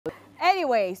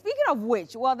Anyway, speaking of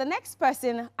which, well, the next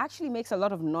person actually makes a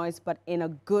lot of noise, but in a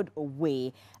good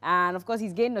way. And of course,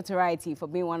 he's gained notoriety for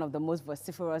being one of the most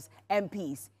vociferous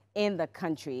MPs in the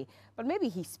country. But maybe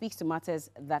he speaks to matters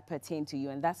that pertain to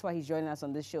you, and that's why he's joining us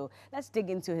on this show. Let's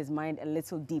dig into his mind a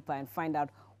little deeper and find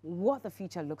out what the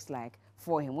future looks like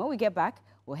for him. When we get back,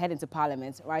 we'll head into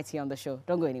Parliament right here on the show.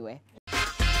 Don't go anywhere.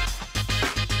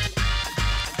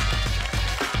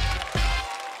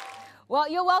 Well,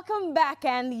 you're welcome back,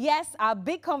 and yes, our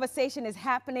big conversation is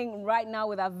happening right now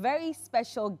with our very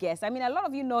special guest. I mean, a lot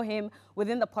of you know him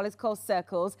within the political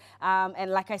circles,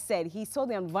 and like I said, he told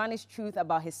the unvarnished truth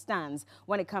about his stance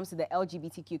when it comes to the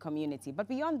LGBTQ community. But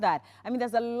beyond that, I mean,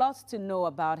 there's a lot to know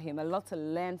about him, a lot to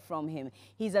learn from him.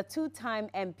 He's a two-time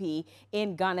MP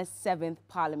in Ghana's 7th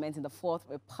Parliament in the 4th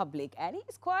Republic, and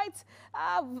he's quite,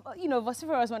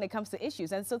 vociferous when it comes to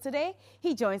issues. And so today,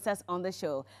 he joins us on the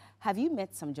show. Have you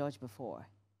met Sam George before?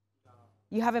 No.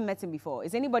 You haven't met him before.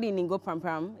 Is anybody in Ningo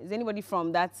Prampram? Is anybody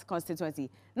from that constituency?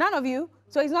 None of you?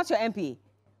 So he's not your MP?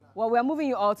 Well, we're moving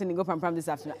you all to Ningo Prampram this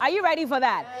afternoon. Are you ready for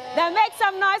that? Yeah. Then make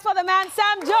some noise for the man,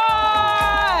 Sam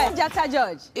George! Dzata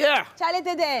George. Yeah. Charlie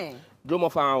today.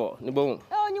 Drama for hour.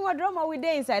 Oh, you want drama with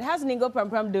day inside. How's Ningo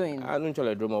Prampram doing? I don't tell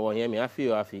a drama one. Hear me. I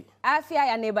feel. I feel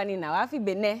your neighbor now. I feel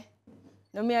bene.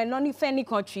 No, me no ni any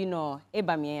country no.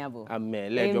 Eba me yabo.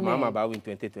 Amen. Let your mama about win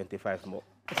 2025 more.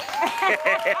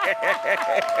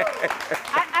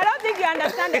 I don't think you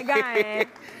understand the guy. Eh?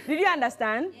 Did you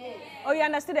understand? Yeah. Oh, you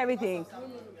understood everything?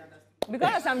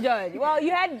 Because of Sam George. Well,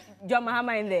 you had John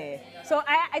Mahama in there. So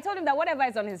I told him that whatever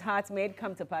is on his heart may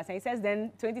come to pass. And he says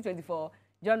then 2024,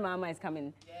 John Mahama is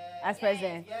coming as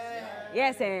president.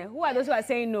 Yes, eh? Who are those who are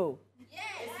saying no? Yes.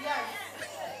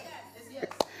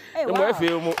 Hey, wow. But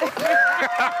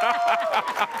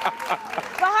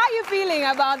how are you feeling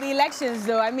about the elections,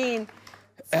 though? I mean,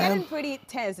 it's getting pretty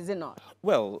tense, is it not?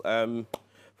 Well,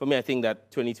 for me, I think that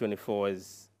 2024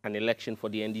 is an election for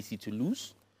the NDC to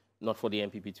lose, not for the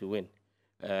NPP to win.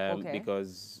 Okay.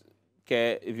 Because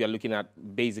if you're looking at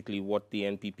basically what the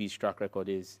NPP's track record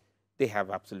is, they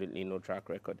have absolutely no track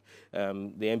record.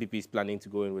 The NPP is planning to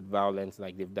go in with violence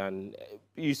like they've done.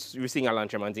 You're seeing Alan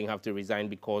Chamanting have to resign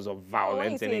because of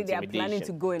violence and intimidation. They are planning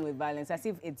to go in with violence, as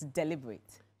if it's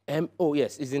deliberate. Oh,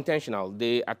 yes, it's intentional.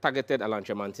 They are targeted Alan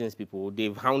Chamanting's people.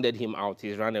 They've hounded him out.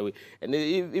 He's run away. And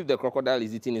if the crocodile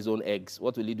is eating his own eggs,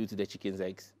 what will he do to the chicken's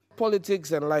eggs? Politics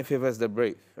and life favors the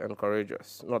brave and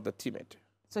courageous, not the timid.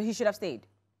 So he should have stayed?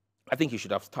 I think he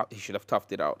should have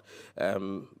toughed it out.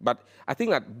 But I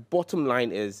think that bottom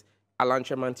line is Alan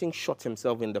Chamanting shot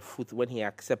himself in the foot when he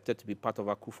accepted to be part of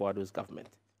Akufo-Addo's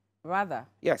government. Rather?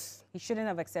 Yes. He shouldn't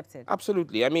have accepted?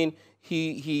 Absolutely. I mean,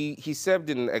 he served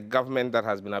in a government that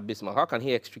has been abysmal. How can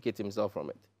he extricate himself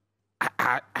from it?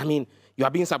 I mean, you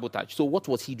are being sabotaged. So what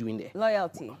was he doing there?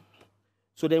 Loyalty.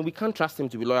 So then we can't trust him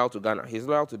to be loyal to Ghana. He's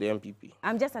loyal to the NPP.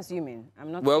 I'm just assuming.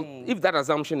 I'm not saying. Well, if that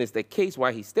assumption is the case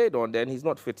why he stayed on, then he's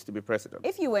not fit to be president.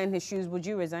 If you were in his shoes, would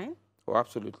you resign? Oh,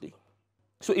 absolutely.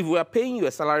 So if we are paying you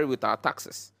a salary with our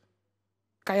taxes,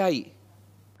 Kayai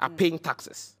are paying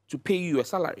taxes to pay you a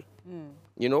salary.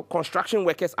 You know, construction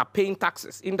workers are paying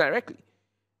taxes indirectly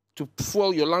to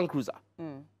fuel your Land Cruiser.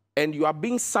 And you are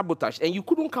being sabotaged, and you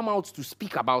couldn't come out to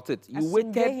speak about it. You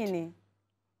waited.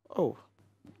 Oh.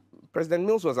 President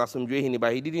Mills was Asumdwe,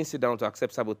 but he didn't sit down to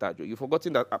accept sabotage. You've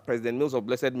forgotten that President Mills of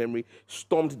blessed memory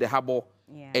stormed the harbour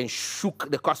and shook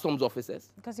the customs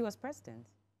officers. Because he was president.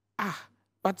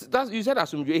 But you said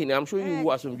Asumdwe. I'm showing you who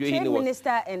Asumdwe was. Trade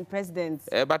minister and president.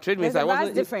 But trade minister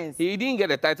wasn't. Difference. He didn't get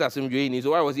the title Asumdwe,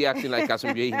 so why was he acting like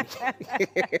Asumdwe?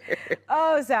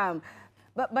 Oh, Sam.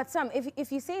 But Sam,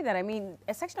 if you say that, I mean,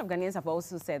 a section of Ghanaians have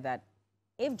also said that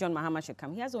if John Mahama should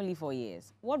come, he has only 4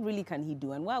 years. What really can he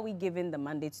do? And why are we giving the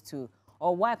mandate to,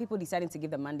 or why are people deciding to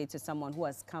give the mandate to someone who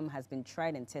has come, has been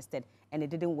tried and tested, and it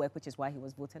didn't work, which is why he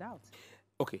was voted out?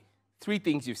 Okay. 3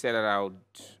 things you've said that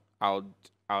I'll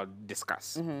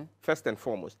discuss. First and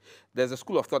foremost, there's a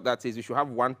school of thought that says we should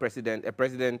have a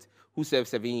president who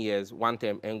serves 7 years, 1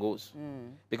 term, and goes.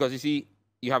 Because you see,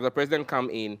 you have the president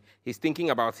come in, he's thinking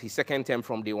about his 2nd term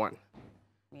from day 1.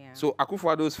 Yeah. So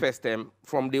Akufo-Addo's 1st term,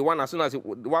 from day 1, as soon as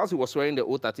whilst he was swearing the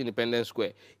oath at Independence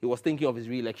Square, he was thinking of his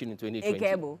re-election in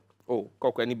 2020. Oh,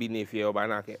 Kokweni be Nefie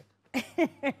Obanake.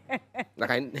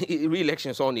 Like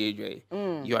re-election is on the age,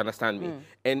 you understand me?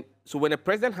 And so when a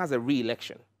president has a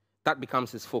re-election, that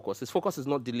becomes his focus. His focus is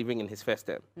not delivering in his first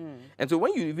term. And so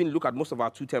when you even look at most of our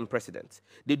two-term presidents,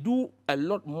 they do a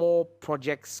lot more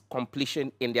projects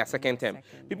completion in their second term.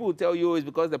 People will tell you it's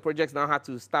because the projects now had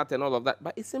to start and all of that,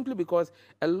 but it's simply because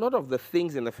a lot of the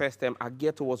things in the first term are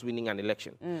geared towards winning an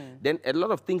election. Then a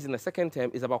lot of things in the second term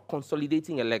is about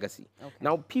consolidating a legacy.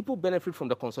 Now, people benefit from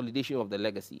the consolidation of the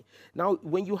legacy. Now,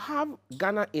 when you have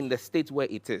Ghana in the state where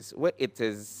it is,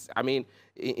 I mean,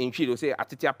 in Chile, say,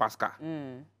 Atitia Pasca,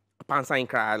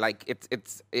 like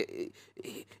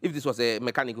if this was a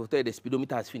mechanic, would tell the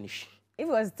speedometer has finished. If it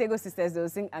was Tego Sisters, they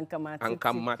would sing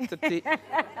Ankamatiti.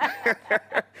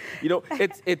 You know,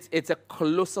 it's a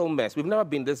colossal mess. We've never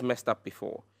been this messed up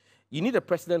before. You need a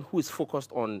president who is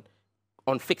focused on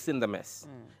fixing the mess,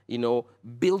 you know,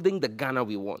 building the Ghana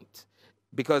we want.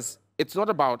 Because it's not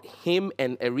about him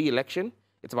and a re-election.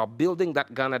 It's about building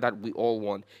that Ghana that we all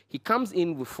want. He comes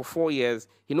in for 4 years.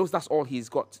 He knows that's all he's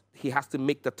got. He has to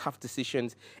make the tough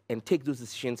decisions and take those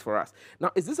decisions for us.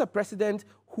 Now, is this a president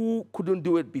who couldn't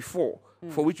do it before,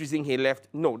 for which reason he left?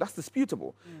 No, that's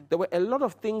disputable. There were a lot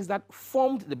of things that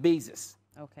formed the basis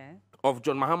of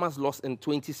John Mahama's loss in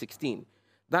 2016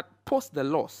 that post the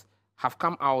loss have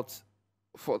come out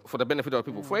for the benefit of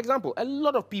people. For example, a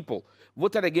lot of people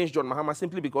voted against John Mahama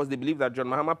simply because they believe that John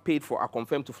Mahama paid for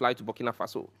Akonfem to fly to Burkina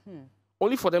Faso.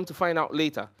 Only for them to find out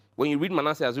later, when you read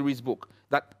Manasseh Azuri's book,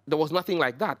 that there was nothing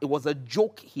like that. It was a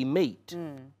joke he made.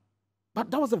 But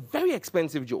that was a very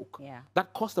expensive joke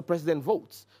that cost the president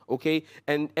votes, okay?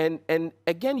 And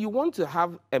again, you want to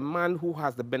have a man who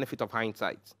has the benefit of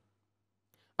hindsight.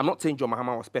 I'm not saying John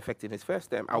Mahama was perfect in his first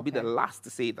term. I'll be the last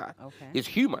to say that. He's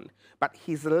human, but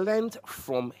he's learned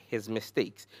from his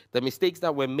mistakes. The mistakes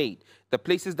that were made, the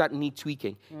places that need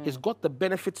tweaking. He's got the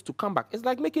benefits to come back. It's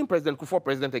like making President Kufuor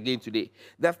president again today.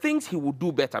 There are things he will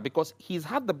do better because he's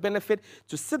had the benefit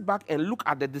to sit back and look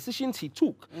at the decisions he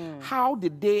took. How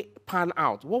did they pan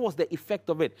out? What was the effect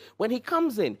of it? When he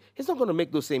comes in, he's not going to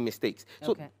make those same mistakes.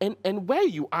 So, and where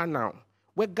you are now,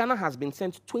 where Ghana has been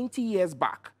sent 20 years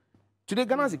back, today,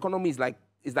 Ghana's economy is like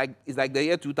the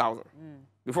year 2000,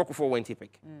 before Kufuor went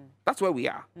epic. That's where we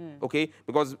are, okay?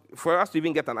 Because for us to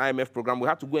even get an IMF program, we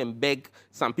had to go and beg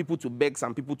some people to beg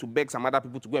some people to beg some other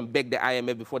people to go and beg the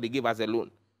IMF before they give us a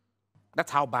loan. That's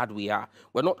how bad we are.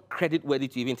 We're not credit-worthy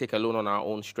to even take a loan on our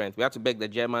own strength. We have to beg the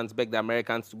Germans, beg the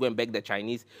Americans, to go and beg the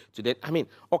Chinese. I mean,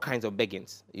 all kinds of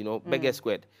beggings, you know, beggar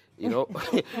squared, you know?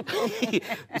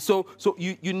 So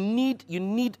you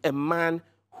need a man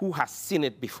who has seen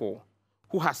it before,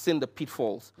 who has seen the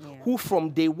pitfalls, who from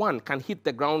day one can hit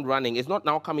the ground running, is not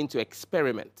now coming to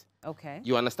experiment.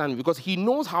 You understand? Because he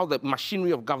knows how the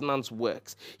machinery of governance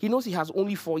works. He knows he has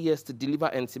only 4 years to deliver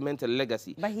and cement a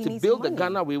legacy, to build the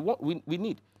Ghana we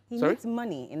need. He needs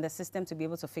money in the system to be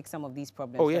able to fix some of these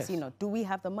problems. Oh, yes. You know, do we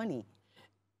have the money?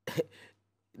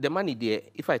 The money there,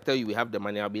 if I tell you we have the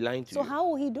money, I'll be lying to you. So how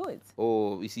will he do it?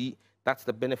 Oh, you see, that's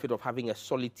the benefit of having a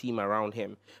solid team around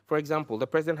him. For example, the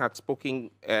president had spoken...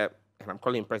 and I'm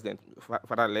calling him president.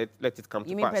 Father, let it come to pass.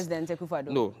 You mean President Akufo-Addo?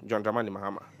 No, John Dramani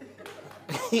Mahama.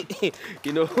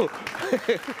 You know,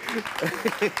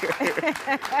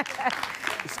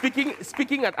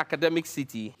 speaking at Academic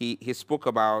City, he spoke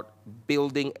about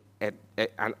building an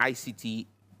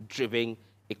ICT-driven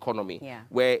economy,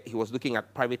 where he was looking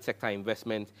at private sector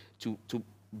investment to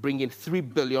bring in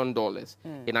 $3 billion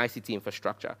in ICT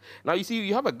infrastructure. Now, you see,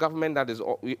 you have a government that is,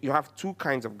 you have two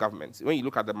kinds of governments. When you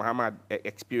look at the Mahama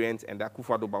experience and the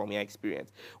Akufo-Addo Bawumia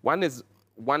experience, one is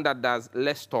one that does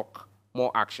less talk,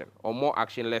 more action, or more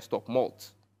action, less talk,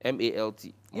 MALT,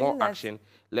 M-A-L-T, more action,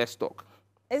 less talk.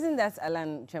 Isn't that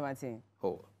Alan Chemati?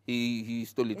 Oh, he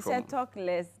stole it from... He said talk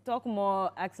less, talk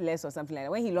more, act less, or something like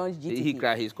that. When he launched GTP. He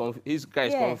cried, his guy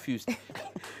is confused.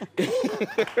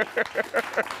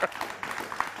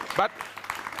 But,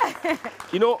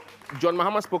 you know, John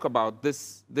Mahama spoke about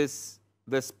this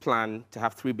plan to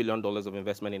have $3 billion of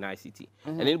investment in ICT.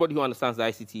 And anybody who understands the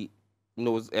ICT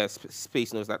knows,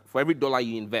 space knows that for every dollar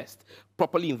you invest,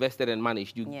 properly invested and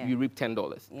managed, you reap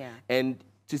 $10. And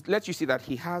to let you see that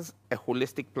he has a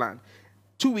holistic plan.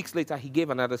 2 weeks later, he gave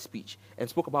another speech and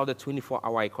spoke about the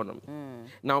 24-hour economy.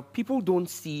 Now, people don't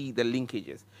see the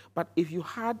linkages, but if you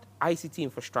had ICT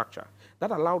infrastructure, that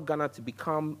allowed Ghana to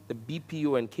become the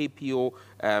BPO and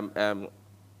KPO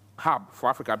hub for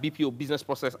Africa, BPO, business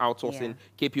process outsourcing,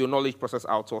 KPO, knowledge process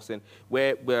outsourcing,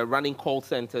 where we're running call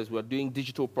centers, we're doing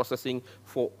digital processing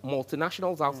for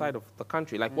multinationals outside of the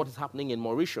country, like what is happening in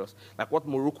Mauritius, like what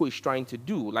Morocco is trying to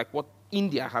do, like what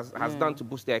India has done to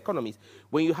boost their economies.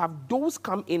 When you have those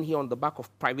come in here on the back of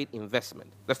private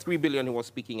investment, the 3 billion he was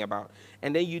speaking about,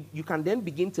 and then you can then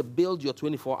begin to build your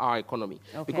 24-hour economy.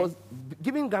 Okay. Because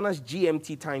giving Ghana's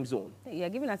GMT time zone... You're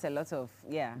giving us a lot of,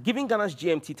 yeah. Giving Ghana's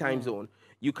GMT time zone,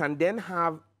 you can then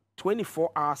have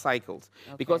 24-hour cycles.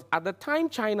 Okay. Because at the time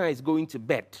China is going to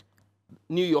bed,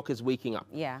 New York is waking up.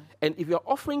 Yeah. And if you're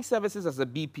offering services as a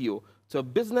BPO to a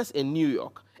business in New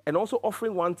York, and also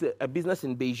offering one to a business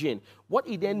in Beijing, what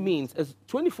it then means is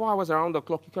 24 hours around the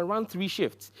clock, you can run 3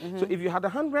 shifts. So if you had a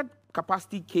 100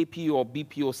 capacity KPO or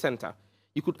BPO center,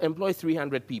 you could employ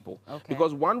 300 people. Okay.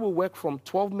 Because one will work from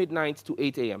 12 midnight to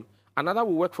 8 a.m. Another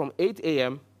will work from 8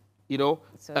 a.m., you know,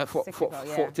 so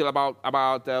till about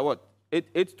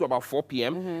 8 to about 4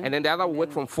 p.m. And then the other will work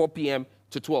from 4 p.m.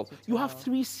 to 12. You have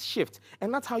 3 shifts,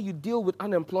 and that's how you deal with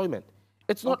unemployment.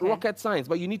 It's not rocket science,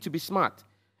 but you need to be smart.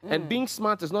 And being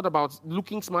smart is not about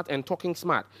looking smart and talking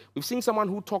smart. We've seen someone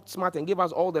who talked smart and gave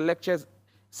us all the lectures,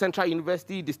 Central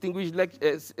University, Distinguished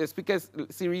Speakers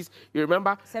Series. You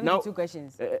remember? 72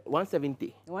 questions.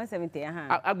 170. 170,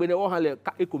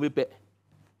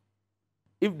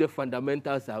 If the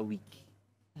fundamentals are weak,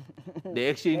 the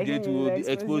exchange rate will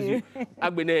expose you.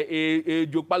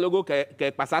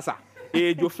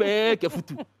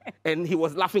 And he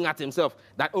was laughing at himself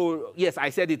that, oh, yes, I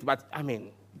said it, but I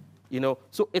mean... You know,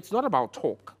 so it's not about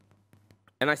talk.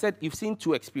 And I said, you've seen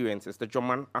 2 experiences. The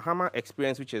John Mahama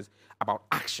experience, which is about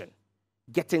action,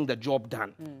 getting the job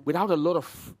done, without a lot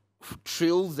of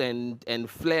trills and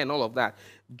flair and all of that.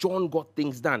 John got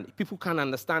things done. People can't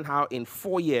understand how in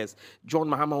 4 years, John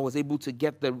Mahama was able to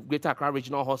get the Greater Accra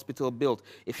Regional Hospital built.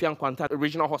 Ifeanyi Kwanta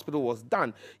Regional Hospital was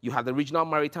done. You had the Regional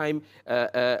Maritime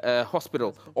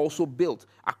Hospital also built.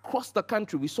 Across the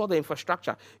country, we saw the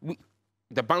infrastructure.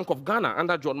 The Bank of Ghana,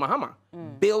 under John Mahama,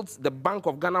 built the Bank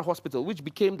of Ghana Hospital, which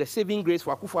became the saving grace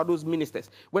for Akufo-Addo's ministers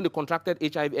when they contracted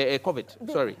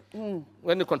COVID. Sorry.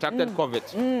 When they contracted COVID.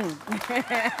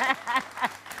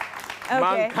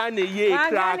 Man can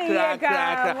HIV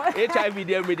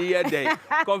day,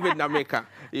 COVID Nameka.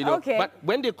 You know, but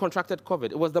when they contracted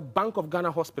COVID, it was the Bank of Ghana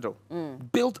Hospital,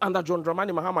 built under John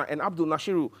Dramani Mahama and Abdul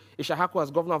Nashiru Ishahaku as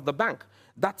governor of the bank,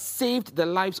 that saved the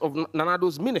lives of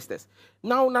Nanado's ministers.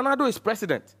 Now Nanado is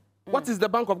president. What is the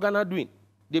Bank of Ghana doing?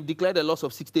 They've declared a loss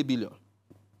of 60 billion,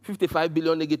 55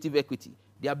 billion negative equity.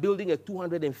 They are building a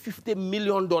 $250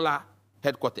 million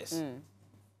headquarters.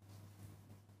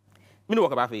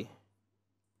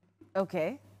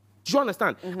 Okay. Do you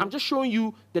understand? I'm just showing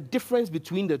you the difference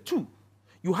between the 2.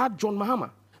 You had John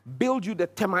Mahama build you the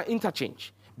Tema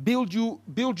interchange, build you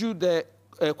the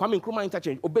Kwame Nkrumah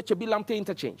interchange, Obechebi Lamte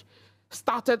interchange,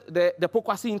 started the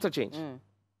Pokwasi interchange,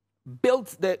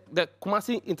 built the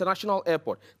Kumasi International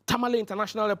Airport, Tamale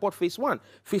International Airport Phase 1.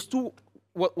 Phase 2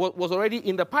 was already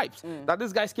in the pipes that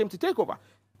these guys came to take over.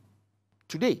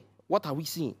 Today, what are we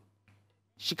seeing?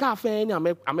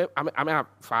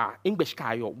 English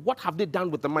kayo. What have they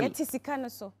done with the money?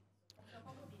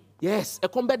 Yes, a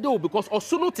combedo because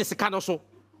Osono Tisikanoso,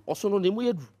 Osono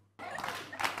Nemuyedu.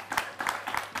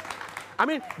 I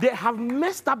mean, they have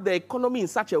messed up the economy in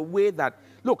such a way that,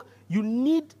 look, you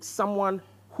need someone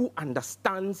who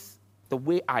understands the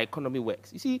way our economy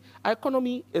works. You see, our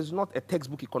economy is not a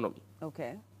textbook economy.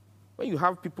 Okay. When you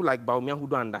have people like Bawumia who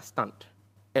don't understand,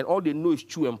 and all they know is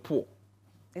true and poor.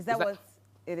 Is that what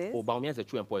it is? Oh, Bawumia is a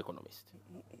true and poor economist.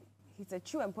 He's a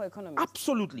true and poor economist?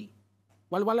 Absolutely.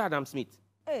 Wale Adam Smith.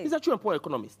 Hey. He's a true and poor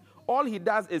economist. All he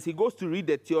does is he goes to read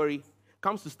the theory,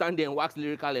 comes to stand there and wax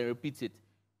lyrical and repeats it.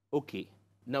 Okay,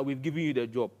 now we've given you the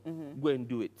job. Go and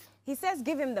do it. He says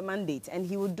give him the mandate and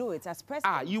he will do it as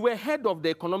president. You were head of the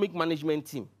economic management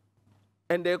team.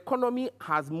 And the economy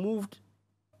has moved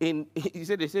in, he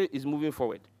said, it's moving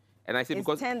forward. And I said, it's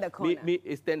because turn the corner.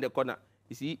 It's turn the corner.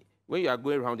 You see, when you are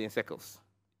going around in circles,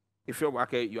 if you're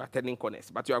okay, you are turning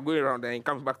corners, but you are going around and it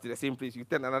comes back to the same place. You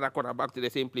turn another corner back to the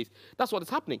same place. That's what is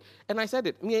happening. And I said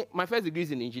it. My first degree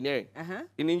is in engineering.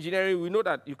 In engineering, we know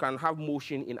that you can have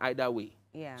motion in either way.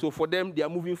 Yeah. So for them, they are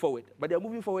moving forward, but they are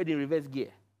moving forward in reverse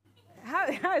gear.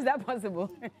 How is that possible?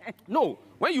 No,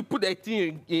 when you put the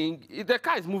thing in, the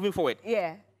car is moving forward.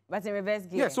 Yeah, but in reverse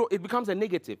gear. Yeah, so it becomes a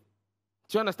negative.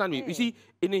 Do you understand me? You see,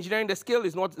 in engineering, the scale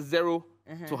is not 0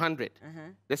 to 100.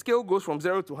 The scale goes from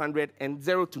 0 to 100 and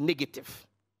 0 to negative.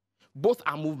 Both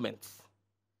are movements.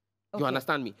 You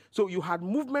understand me? So you had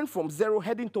movement from 0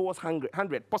 heading towards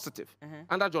 100 positive,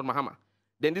 under John Mahama.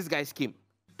 Then these guys came,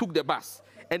 took the bus.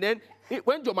 And then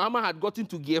when John Mahama had gotten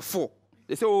to gear 4,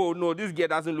 they said, oh, no, this gear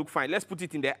doesn't look fine. Let's put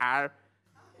it in the R.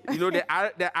 You know,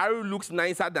 the arrow looks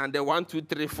nicer than the 1, 2,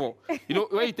 3, 4. You know,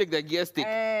 when you take the gear stick,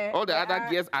 all the other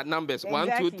gears are numbers.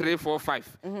 Exactly. 1, 2, 3, 4,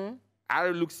 5.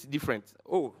 R looks different.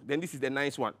 Oh, then this is the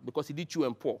nice one because he did chew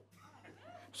and pour.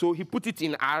 So he put it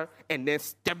in R and then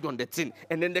stepped on the tin.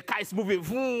 And then the car is moving.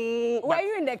 Were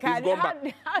you in the car? He's gone back.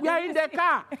 We are in the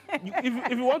car.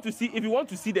 If you want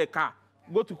to see the car,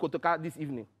 go to Kotoka this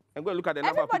evening and go and look at the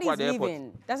number of people at the airport. Everybody's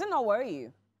leaving. Does it not worry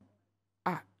you?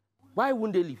 Why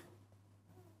wouldn't they leave?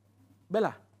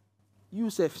 Bella, you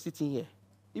self sitting here.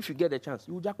 If you get a chance,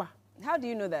 you will japa. How do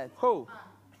you know that? Oh.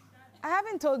 I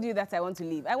haven't told you that I want to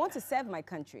leave. I want to serve my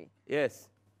country. Yes.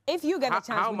 If you get a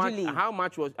chance, would you leave? How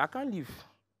much was... I can't leave.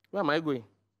 Where am I going?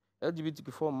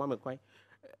 LGBTQ4, Mama Kwai.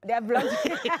 They have blocked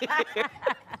you.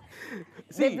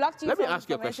 They blocked you let me from ask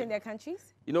you a question. their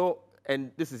countries? You know,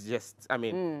 and this is just, I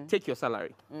mean, take your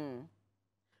salary.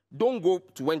 Don't go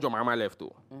to when your mama left,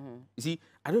 though. You see,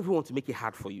 I don't even want to make it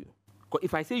hard for you. Because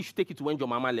if I say you should take it to when your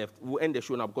mama left, we'll end the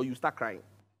show now because you start crying.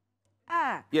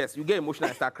 Yes, you get emotional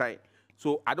and start crying.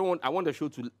 So I want the show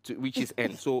to reach its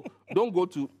end. So don't go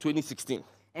to 2016.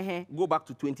 Go back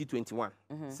to 2021,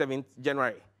 7th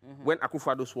January, when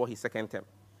Akufo-Addo swore his second term.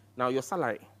 Now your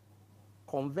salary,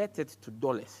 converted to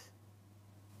dollars.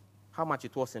 How much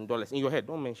it was in dollars? In your head,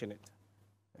 don't mention it.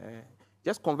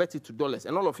 Just convert it to dollars.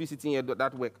 And all of you sitting here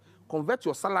that work, convert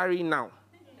your salary now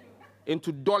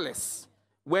into dollars.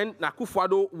 When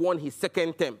Akufo-Addo won his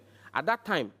second term, at that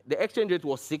time, the exchange rate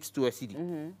was 6 to a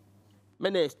cedi.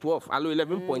 Mene is 12, alo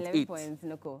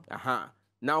 11.8.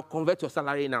 Now convert your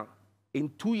salary now. In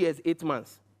 2 years, 8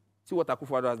 months, see what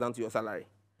Akufo-Addo has done to your salary.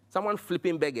 Someone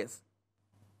flipping beggars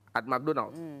at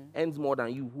McDonald's earns more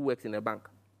than you who works in a bank.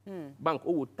 Bank,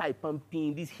 tie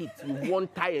pumping, this heat, you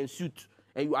want tie and suit,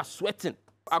 and you are sweating.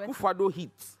 Akufo-Addo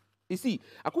heats. You see,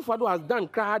 Akufo-Addo has done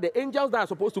the angels that are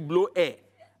supposed to blow air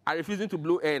are refusing to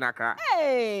blow air in Accra.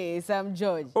 Hey, Sam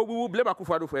George. Oh, we will blame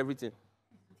Akufo-Addo for everything.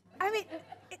 I mean,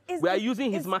 we are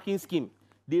using his marking scheme.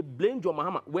 They blamed John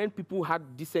Mahama when people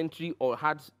had dysentery or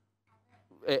had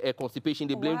a constipation.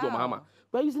 They blamed John Mahama.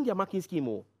 We are using their marking scheme.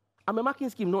 Oh, I'm a marking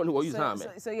scheme, not what you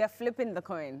so you're flipping the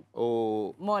coin.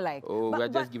 Oh, more like. Oh, we're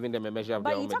just giving them a measure of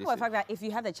their own medicine. But you talk about the fact that if you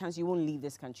had the chance, you won't leave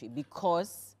this country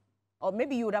because, or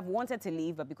maybe you would have wanted to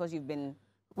leave, but because you've been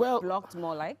blocked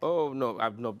more like. Oh no,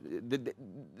 I've not.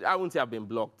 I won't say I've been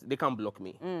blocked. They can't block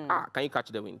me. Can you catch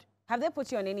the wind? Have they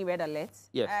put you on any red alerts?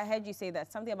 Yes. I heard you say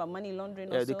that something about money laundering.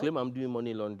 Yeah, they claim I'm doing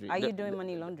money laundering. Are you doing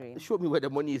money laundering? Show me where the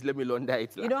money is. Let me launder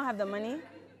it. You don't have the money?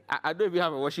 I don't even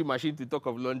have a washing machine to talk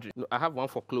of laundry. No, I have one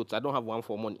for clothes. I don't have one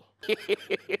for money.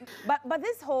 but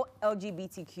this whole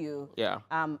LGBTQ,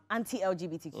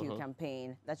 anti-LGBTQ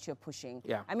campaign that you're pushing.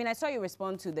 Yeah. I mean, I saw you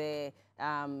respond to the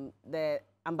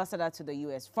ambassador to the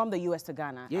U.S., from the U.S. to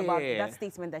Ghana, about that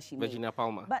statement that she made. Virginia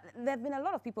Palmer. But there have been a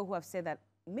lot of people who have said that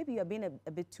maybe you're being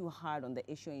a bit too hard on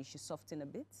the issue and you should soften a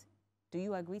bit. Do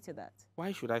you agree to that?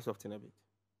 Why should I soften a bit?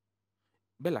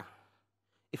 Bella,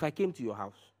 if I came to your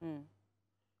house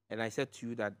and I said to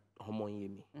you that homo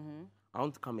yemi, I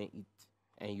want to come and eat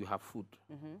and you have food,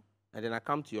 and then I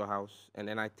come to your house and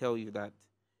then I tell you that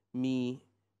me,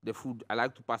 the food, I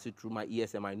like to pass it through my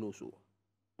ears and my nose,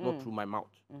 not through my mouth.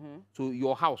 So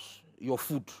your house, your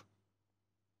food,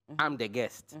 I'm the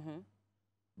guest.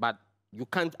 But you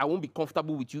can't, I won't be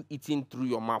comfortable with you eating through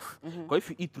your mouth. Because if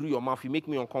you eat through your mouth, you make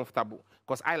me uncomfortable.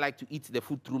 Because I like to eat the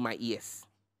food through my ears.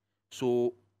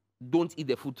 So don't eat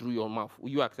the food through your mouth. Will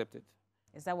you accept it?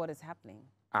 Is that what is happening?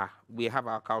 We have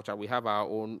our culture. We have our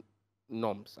own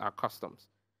norms, our customs.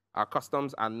 Our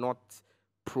customs are not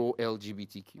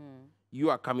pro-LGBTQ. You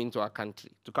are coming to our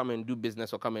country to come and do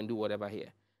business or come and do whatever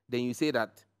here. Then you say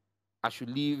that I should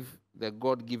leave the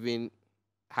God-given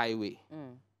highway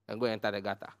and go enter the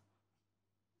gutter.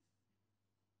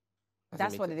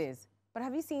 That's what it is. But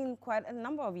have you seen quite a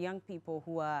number of young people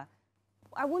who are,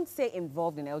 I wouldn't say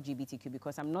involved in LGBTQ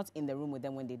because I'm not in the room with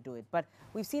them when they do it, but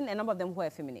we've seen a number of them who are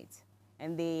effeminate.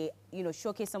 And they,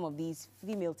 showcase some of these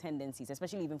female tendencies,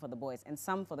 especially even for the boys, and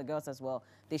some for the girls as well.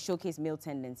 They showcase male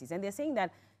tendencies. And they're saying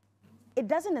that it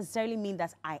doesn't necessarily mean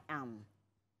that I am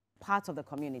part of the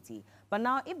community. But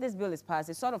now, if this bill is passed,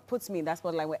 it sort of puts me in that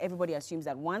spotlight where everybody assumes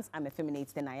that once I'm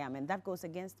effeminate, then I am. And that goes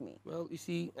against me. Well, you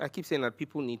see, I keep saying that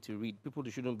people need to read. People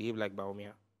shouldn't behave like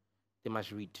Baumia. They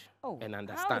must read and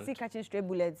understand. How is he catching stray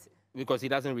bullets? Because he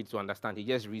doesn't read to understand. He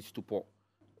just reads to pour.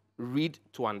 Read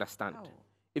to understand. Oh.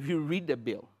 If you read the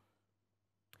bill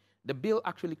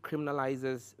actually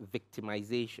criminalizes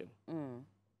victimization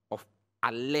of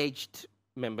alleged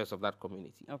members of that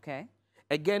community. Okay.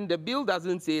 Again, the bill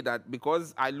doesn't say that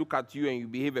because I look at you and you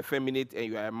behave effeminate and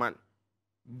you are a man,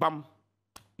 bam,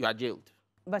 you are jailed.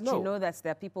 But you know that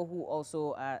there are people who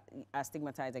also are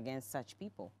stigmatized against such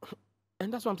people.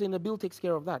 And that's what I'm saying. The bill takes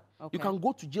care of that. Okay. You can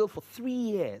go to jail for 3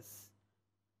 years.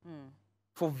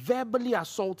 for verbally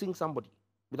assaulting somebody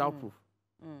without proof.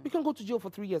 You can go to jail for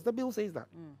 3 years. The bill says that.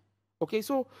 Okay,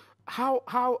 so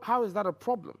how is that a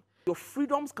problem? Your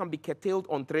freedoms can be curtailed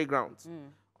on 3 grounds.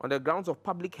 On the grounds of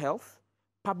public health,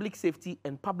 public safety,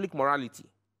 and public morality.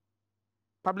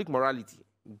 Public morality.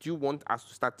 Do you want us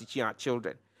to start teaching our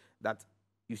children that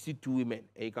you see 2 women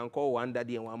and you can call one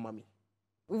daddy and one mommy?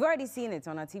 We've already seen it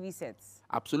on our TV sets.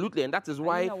 Absolutely, and that is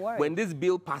why when this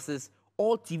bill passes,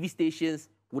 all TV stations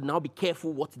would now be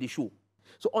careful what they show.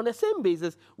 So on the same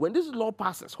basis, when this law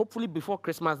passes, hopefully before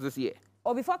Christmas this year.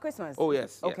 Or before Christmas? Oh,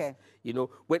 yes. Okay. Yes. You know,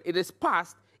 when it is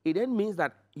passed, it then means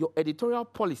that your editorial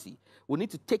policy will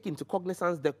need to take into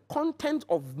cognizance the content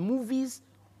of movies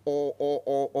or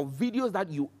videos that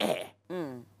you air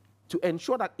to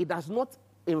ensure that it does not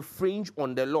infringe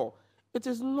on the law. It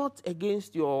is not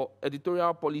against your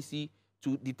editorial policy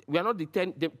to, we are not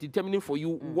determining for you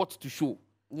what to show.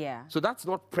 Yeah. So that's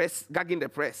not gagging the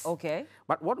press. Okay.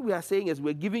 But what we are saying is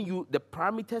we're giving you the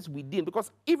parameters within,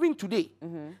 because even today,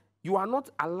 you are not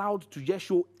allowed to just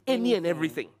show any and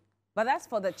everything. But that's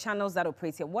for the channels that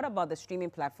operate here. What about the streaming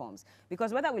platforms?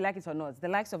 Because whether we like it or not, the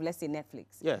likes of, let's say, Netflix.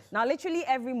 Yes. Now, literally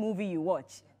every movie you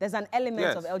watch, there's an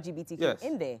element of LGBTQ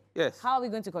in there. Yes. How are we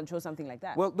going to control something like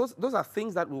that? Well, those are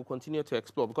things that we'll continue to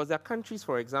explore, because there are countries,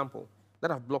 for example, that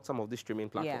have blocked some of these streaming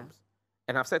platforms.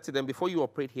 And I've said to them, before you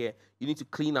operate here, you need to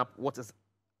clean up what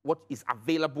is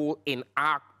available in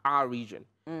our region.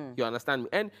 You understand me?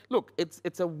 And look,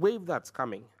 it's a wave that's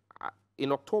coming.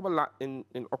 In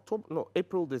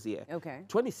April this year,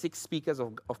 26 speakers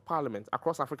of parliament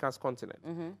across Africa's continent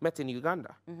met in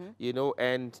Uganda, you know,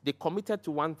 and they committed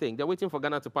to one thing. They're waiting for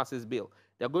Ghana to pass this bill.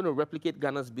 They're going to replicate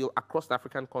Ghana's bill across the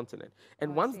African continent.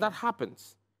 And once that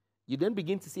happens, you then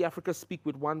begin to see Africa speak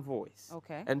with one voice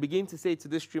and begin to say to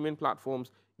these streaming platforms,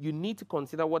 you need to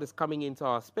consider what is coming into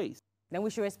our space. Then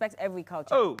we should respect every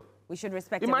culture. Oh, we should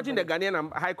respect imagine everybody. the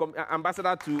Ghanaian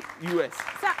ambassador to US.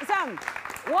 Sam,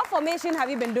 what formation have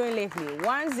you been doing lately?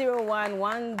 101,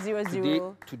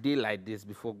 100? Today like this,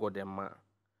 before God and man,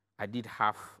 I did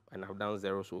half and I've done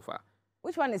 0 so far.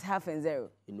 Which one is half and 0?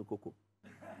 Cocoa.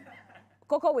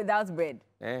 Cocoa without bread?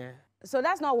 So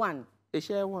that's not 1? They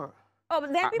share 1. Oh,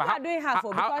 but then people are doing half.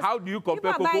 How do you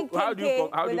compare cocoa? How do you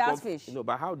compare fish? No,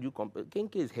 but how do you compare?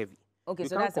 Kenke is heavy. Okay,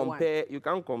 so that's a You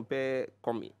can't compare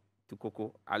Komi to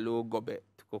cocoa, Alo Gobe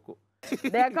to cocoa.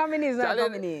 Their company is not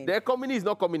coming in. Their company is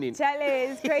not coming in. Charlie,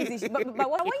 it's crazy. but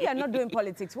when you are not doing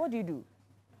politics, what do you do?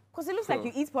 Because it looks like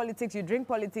you eat politics, you drink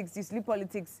politics, you sleep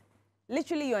politics,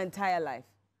 literally your entire life.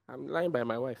 I'm lying by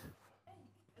my wife.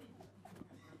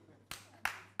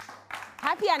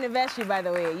 Happy anniversary, by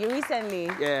the way. You recently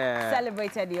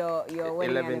celebrated your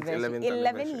wedding anniversary.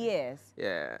 11 years.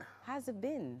 Yeah. How's it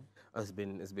been? It's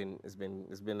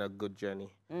been a good journey.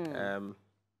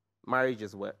 Marriage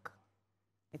is work.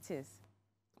 It is.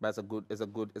 But it's a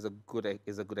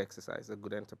good exercise, a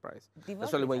good enterprise.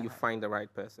 Especially when you find the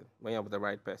right person, when you're with the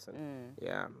right person.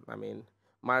 Yeah, I mean,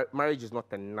 marriage is not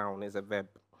a noun, it's a verb.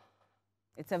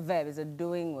 It's a verb, it's a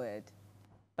doing word.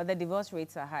 But the divorce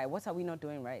rates are high. What are we not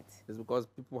doing right? It's because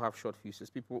people have short fuses.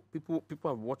 People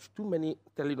have watched too many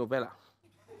telenovelas.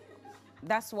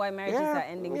 That's why marriages are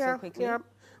ending so quickly? Yeah.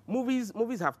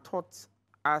 Movies have taught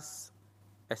us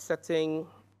a certain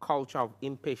culture of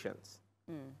impatience.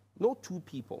 No 2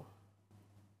 people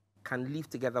can live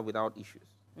together without issues.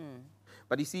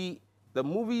 But you see, the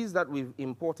movies that we've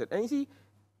imported, and you see,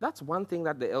 that's one thing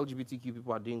that the LGBTQ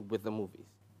people are doing with the movies.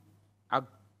 I'll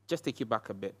just take you back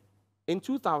a bit. In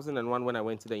 2001, when I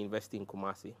went to the university in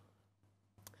Kumasi,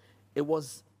 it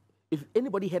was, if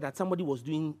anybody heard that somebody was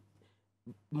doing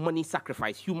money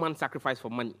sacrifice, human sacrifice for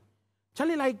money,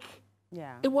 Charlie, like,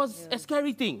 it was a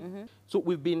scary thing. So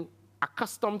we've been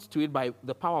accustomed to it by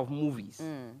the power of movies.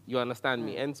 You understand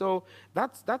me? And so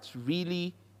that's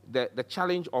really the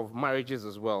challenge of marriages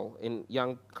as well in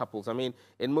young couples. I mean,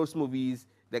 in most movies,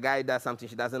 the guy does something,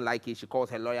 she doesn't like it, she calls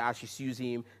her lawyer, she sues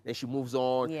him, then she moves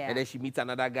on, and then she meets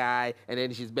another guy, and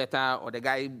then she's better, or the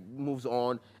guy moves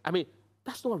on. I mean,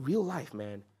 that's not real life,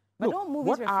 man. But don't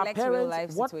movies reflect real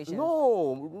life situations?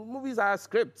 No, movies are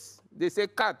scripts. They say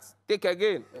cut, take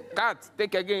again, cut,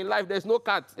 take again. In life, there's no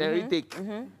cut and retake.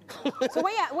 So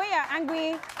when you're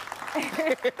angry,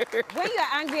 when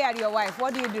you're angry at your wife,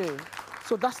 what do you do?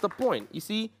 So that's the point. You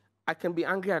see, I can be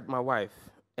angry at my wife.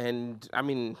 And I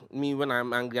mean, me, when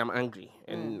I'm angry.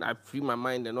 And I free my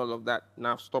mind and all of that.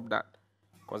 Now I've stopped that.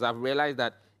 Because I've realized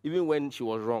that even when she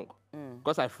was wrong,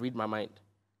 because I freed my mind,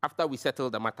 after we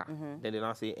settled the matter, then they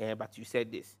now say, but you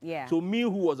said this. So me who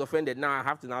was offended, now I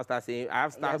have to now start saying, I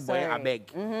have started boy, I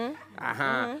beg.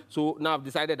 So now I've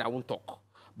decided I won't talk.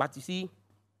 But you see,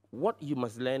 what you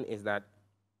must learn is that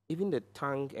even the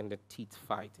tongue and the teeth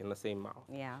fight in the same mouth.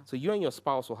 Yeah. So you and your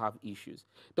spouse will have issues.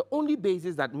 The only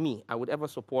basis that I would ever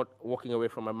support walking away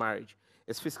from a marriage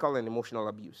is physical and emotional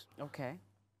abuse. Okay.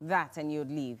 That, and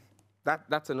you'd leave.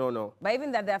 That's a no-no. But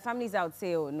even that, there are families that would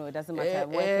say, oh, no, it doesn't matter,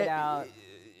 work it out.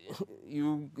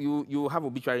 You have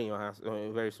obituary in your house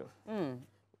very soon.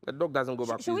 The dog doesn't go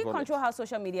back to his vomit. Should we control how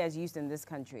social media is used in this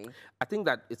country? I think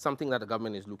that it's something that the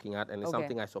government is looking at, and it's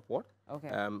something I support.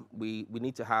 Okay. We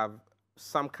need to have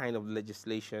some kind of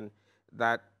legislation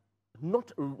that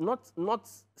not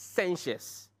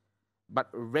censures, but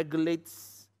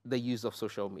regulates the use of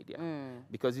social media.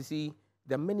 Because you see,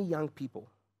 there are many young people,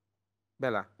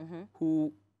 Bella,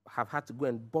 who have had to go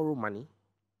and borrow money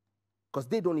because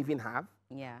they don't even have,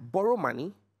 borrow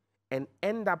money, and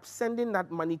end up sending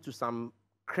that money to some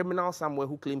criminal somewhere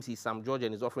who claims he's Sam George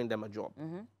and is offering them a job.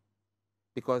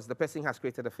 Because the person has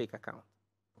created a fake account.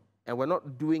 And we're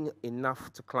not doing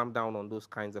enough to clamp down on those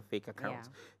kinds of fake accounts.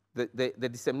 The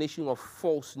dissemination of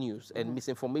false news and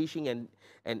misinformation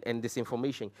and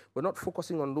disinformation. We're not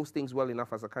focusing on those things well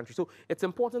enough as a country. So it's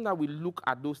important that we look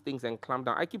at those things and clamp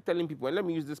down. I keep telling people, and let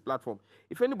me use this platform,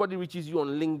 if anybody reaches you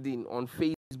on LinkedIn, on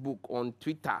Facebook, on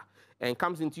Twitter, and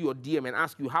comes into your DM and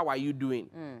asks you, how are you doing?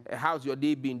 How's your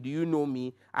day been? Do you know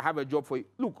me? I have a job for you.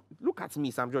 Look at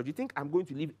me, Sam George. You think I'm going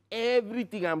to leave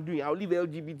everything I'm doing? I'll leave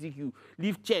LGBTQ,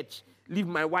 leave church, leave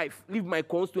my wife, leave my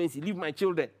constituency, leave my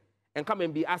children, and come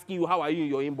and be asking you, how are you in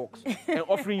your inbox, and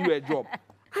offering you a job?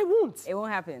 I won't. It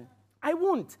won't happen. I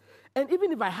won't. And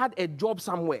even if I had a job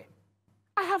somewhere,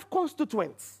 I have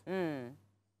constituents.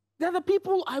 They're the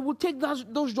people I would take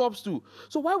those jobs to.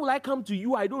 So why will I come to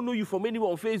you, I don't know you from anywhere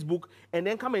on Facebook, and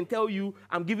then come and tell you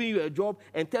I'm giving you a job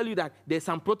and tell you that there's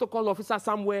some protocol officer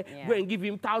somewhere, go and give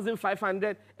him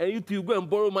 1,500, and you two go and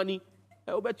borrow money?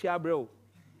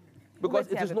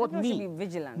 Because it is not me. Be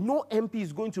vigilant. No MP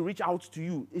is going to reach out to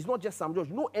you. It's not just Sam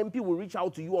George. No MP will reach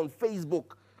out to you on Facebook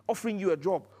offering you a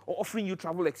job or offering you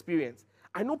travel experience.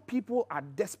 I know people are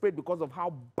desperate because of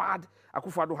how bad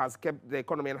Akufo-Addo has kept the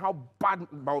economy and how bad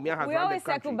Bawumia has run the country. We always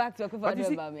circle back to Akufo-Addo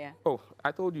and Bawumia. Oh,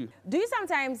 I told you. Do you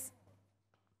sometimes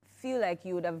feel like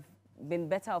you would have been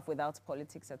better off without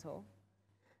politics at all?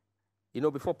 You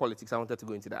know, before politics, I wanted to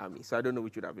go into the army, so I don't know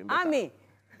which would have been better. Army?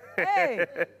 Hey!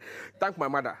 Thank my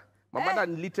mother. My mother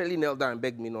literally knelt down and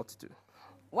begged me not to.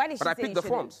 Why did she say I picked the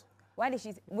forms. Why did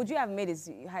she? Would you have made his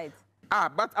height?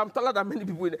 But I'm taller than many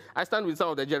people. I stand with some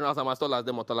of the generals. I'm as tall as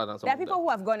them or taller than some of them. There are people who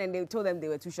have gone and they told them they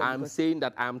were too short. I'm saying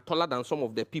that I'm taller than some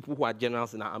of the people who are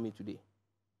generals in our army today.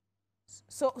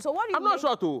 So what do you I'm not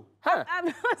sure too. Huh? I'm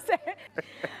not saying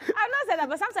that,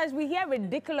 but sometimes we hear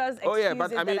ridiculous excuses. Oh yeah,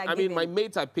 but I mean, my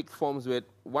mates I picked forms with.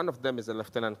 One of them is a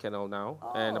lieutenant colonel now,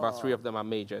 and about 3 of them are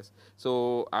majors.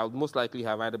 So I'll most likely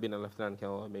have either been a lieutenant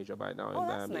colonel or a major by now. Oh,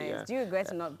 that's nice. Yeah. Do you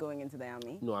regret not going into the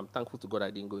army? No, I'm thankful to God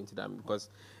I didn't go into the army because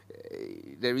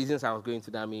the reasons I was going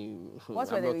to the army, I'm not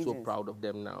so proud of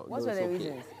them now. What were the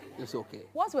reasons? It's okay.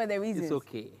 What were the reasons? It's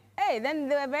okay. Hey, then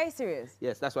they were very serious.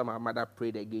 Yes, that's why my mother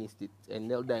prayed against it and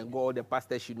knelt down and got all the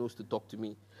pastors she knows to talk to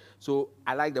me. So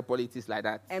I like the politics like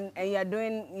that. And you're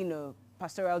doing, you know,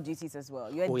 pastoral duties as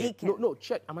well. You're a deacon. Yeah. No,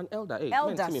 church. I'm an elder. Hey,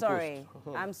 elder, sorry.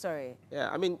 I'm sorry. Yeah,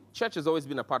 I mean, church has always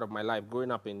been a part of my life.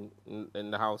 Growing up in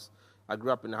the house, I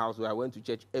grew up in a house where I went to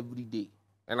church every day.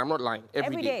 And I'm not lying.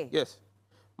 Every day? Yes.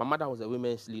 My mother was a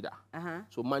women's leader.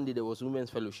 So Monday there was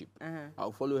women's fellowship.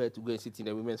 I'll follow her to go and sit in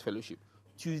the women's fellowship.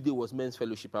 Tuesday was men's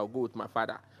fellowship. I'll go with my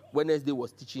father. Wednesday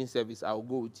was teaching service. I'll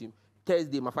go with him.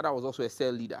 Thursday, my father was also a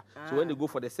cell leader. So when they go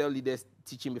for the cell leaders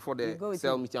teaching before the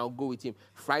cell meeting, I'll go with him.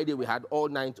 Friday, we had all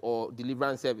night or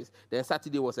deliverance service. Then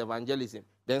Saturday was evangelism.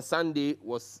 Then Sunday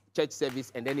was church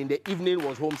service. And then in the evening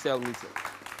was home cell meeting.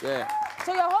 Yeah.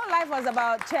 So your whole life was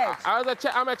about church?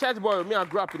 I'm a church boy. Me, I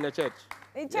grew up in the church.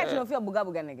 In church, you don't feel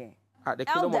buga again?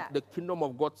 The kingdom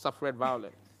of God suffered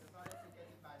violence.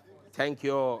 Thank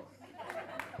you.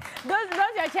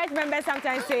 Don't your church members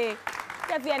sometimes say,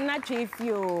 that we are not if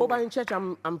you... Oh, but in church,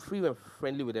 I'm free and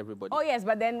friendly with everybody. Oh, yes,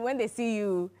 but then when they see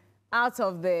you out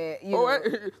of the...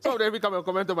 Some of them come and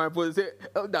comment on my post and say,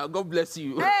 Elder, God bless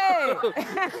you. Hey!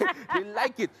 They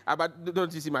like it. But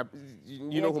don't you see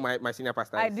you know who my senior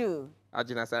pastor is? I do.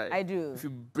 Ajinasari. I do. If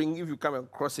you come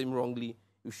and cross him wrongly,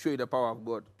 you show you the power of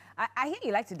God. I hear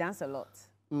you like to dance a lot.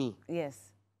 Me? Yes.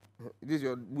 This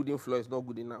your wooden floor is not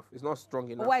good enough. It's not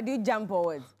strong enough. Why do you jump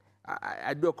forward?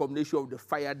 I do a combination of the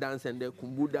fire dance and the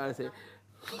kumbu dance.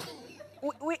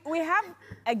 We have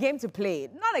a game to play.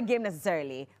 Not a game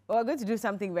necessarily, but we're going to do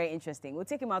something very interesting. We'll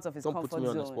take him out of his comfort zone.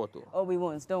 Don't put me on the spot, though. Oh, we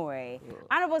won't. Don't worry.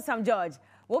 Honorable Sam George,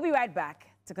 we'll be right back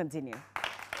to continue.